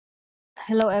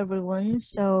Hello everyone.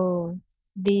 So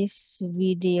this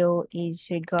video is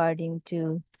regarding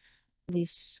to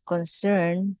this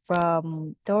concern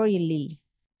from Tori Lee.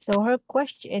 So her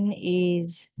question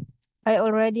is, I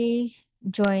already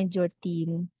joined your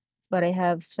team, but I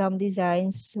have some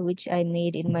designs which I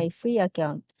made in my free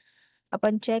account.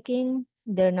 Upon checking,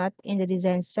 they're not in the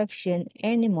design section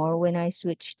anymore when I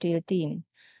switch to your team.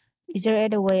 Is there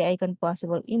any way I can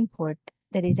possibly import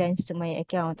the designs to my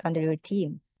account under your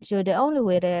team? So the only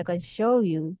way that I can show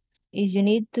you is you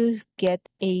need to get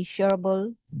a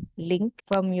shareable link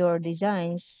from your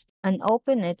designs and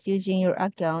open it using your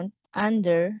account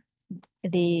under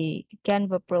the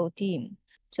Canva Pro team.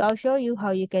 So I'll show you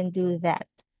how you can do that.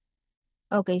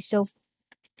 Okay, so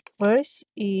first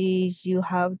is you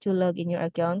have to log in your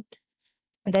account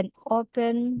and then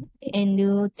open a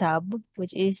new tab,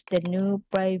 which is the new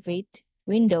private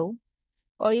window,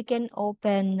 or you can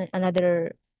open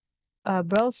another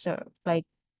browser like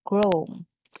Chrome.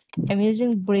 I'm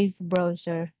using Brave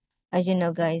browser, as you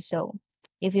know, guys. So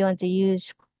if you want to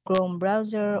use Chrome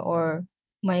browser or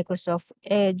Microsoft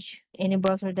Edge, any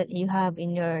browser that you have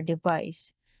in your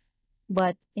device.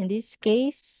 But in this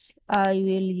case, I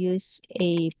will use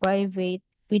a private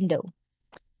window.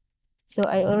 So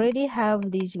I already have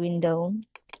this window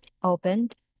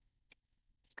opened.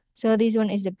 So this one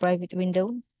is the private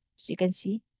window, as you can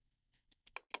see.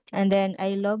 And then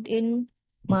I logged in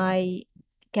my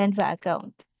Canva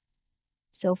account.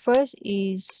 So first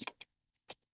is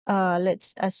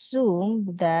let's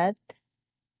assume that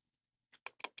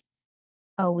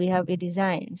we have a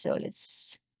design. So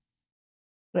let's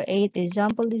create a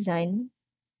sample design.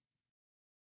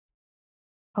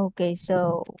 Okay,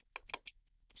 so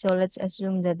let's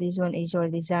assume that this one is your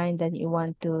design that you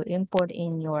want to import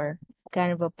in your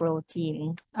Canva Pro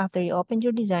theme. After you open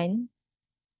your design,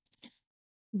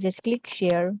 just click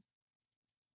share,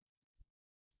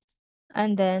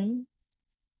 and then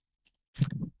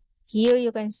here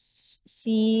you can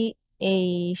see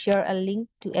a share a link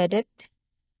to edit.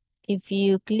 If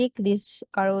you click this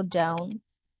arrow down,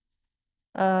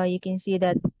 you can see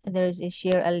that there is a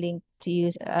share a link to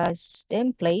use as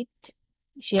template,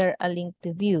 share a link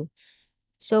to view.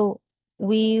 So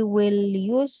we will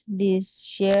use this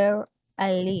share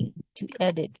a link to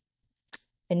edit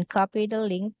and copy the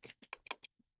link.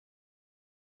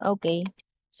 Okay,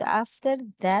 so after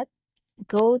that,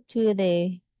 go to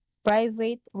the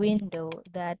private window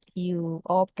that you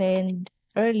opened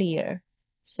earlier.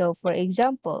 So for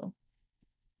example,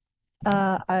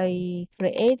 I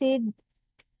created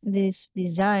this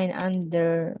design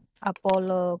under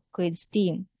Apollo Grids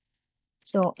theme.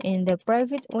 So in the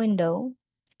private window,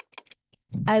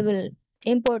 I will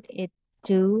import it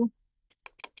to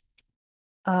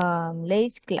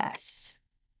lace class.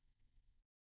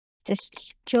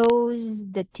 Just choose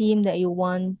the theme that you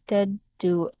wanted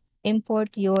to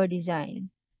import your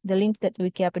design. The link that we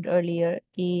copied earlier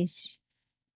is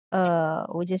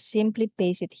we just simply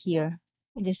paste it here.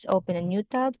 Just open a new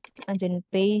tab and then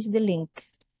paste the link.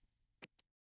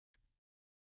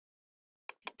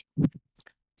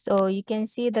 So you can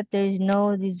see that there's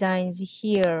no designs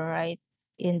here, right?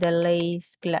 In the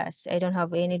lace class. I don't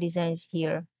have any designs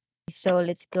here. So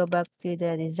let's go back to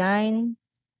the design.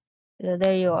 So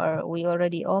there you are. We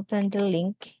already opened the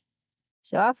link.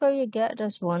 So after you get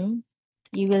this one,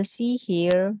 you will see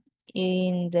here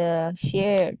in the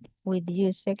shared with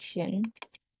you section,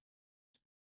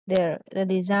 there the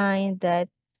design that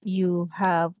you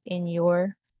have in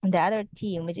your the other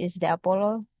team, which is the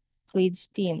Apollo Grids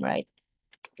team, right?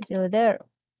 So there,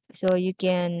 so you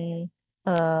can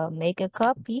make a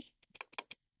copy.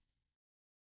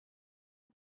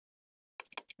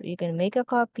 You can make a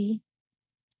copy,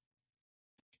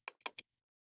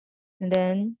 and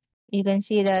then you can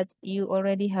see that you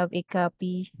already have a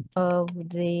copy of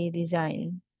the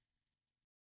design.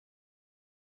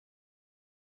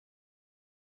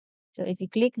 So if you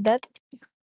click that,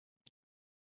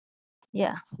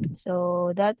 yeah,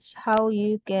 so that's how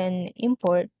you can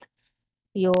import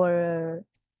your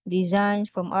designs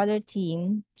from other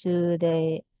team to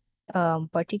the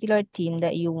particular team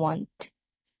that you want.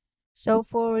 So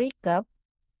for recap,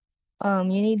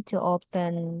 you need to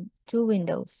open two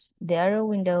windows. The other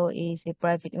window is a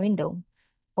private window,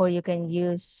 or you can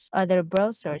use other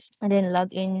browsers and then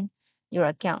log in your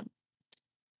account.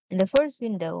 In the first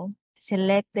window,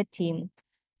 select the theme,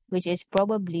 which is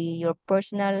probably your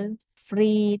personal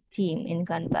free theme in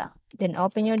Canva. Then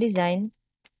open your design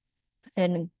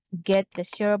and get the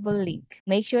shareable link.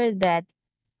 Make sure that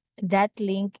that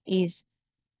link is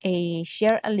a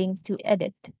share a link to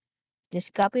edit.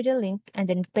 Just copy the link and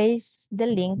then paste the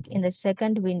link in the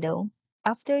second window.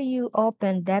 After you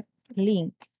open that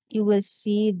link, you will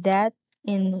see that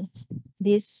in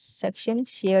this section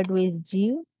shared with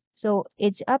you. So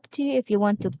it's up to you if you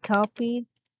want to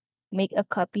make a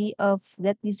copy of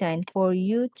that design for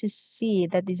you to see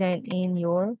that design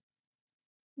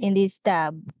in this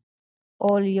tab,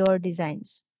 all your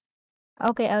designs.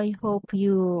 Okay, I hope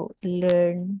you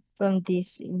learn from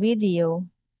this video.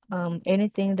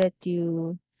 Anything that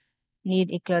you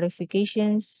need a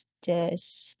clarifications,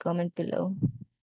 just comment below.